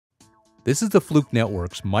This is the Fluke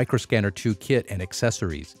Networks MicroScanner2 kit and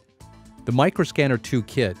accessories. The MicroScanner2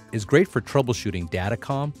 kit is great for troubleshooting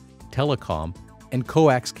datacom, telecom, and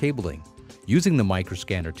coax cabling. Using the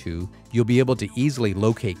MicroScanner2, you'll be able to easily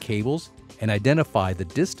locate cables and identify the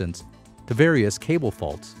distance to various cable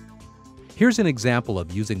faults. Here's an example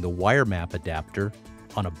of using the wire map adapter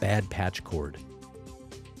on a bad patch cord.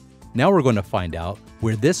 Now we're going to find out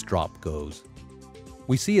where this drop goes.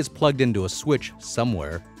 We see it's plugged into a switch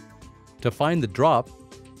somewhere. To find the drop,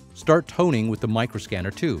 start toning with the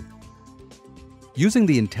MicroScanner2. Using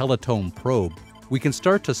the IntelliTone probe, we can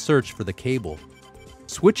start to search for the cable.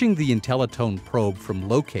 Switching the IntelliTone probe from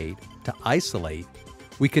locate to isolate,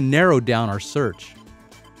 we can narrow down our search.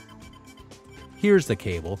 Here's the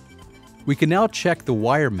cable. We can now check the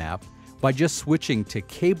wire map by just switching to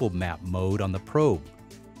cable map mode on the probe.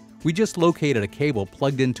 We just located a cable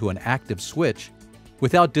plugged into an active switch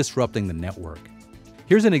without disrupting the network.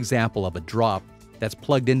 Here's an example of a drop that's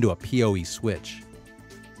plugged into a PoE switch.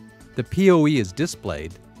 The PoE is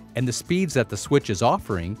displayed, and the speeds that the switch is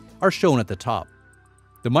offering are shown at the top.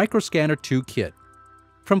 The MicroScanner2 kit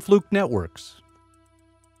from Fluke Networks.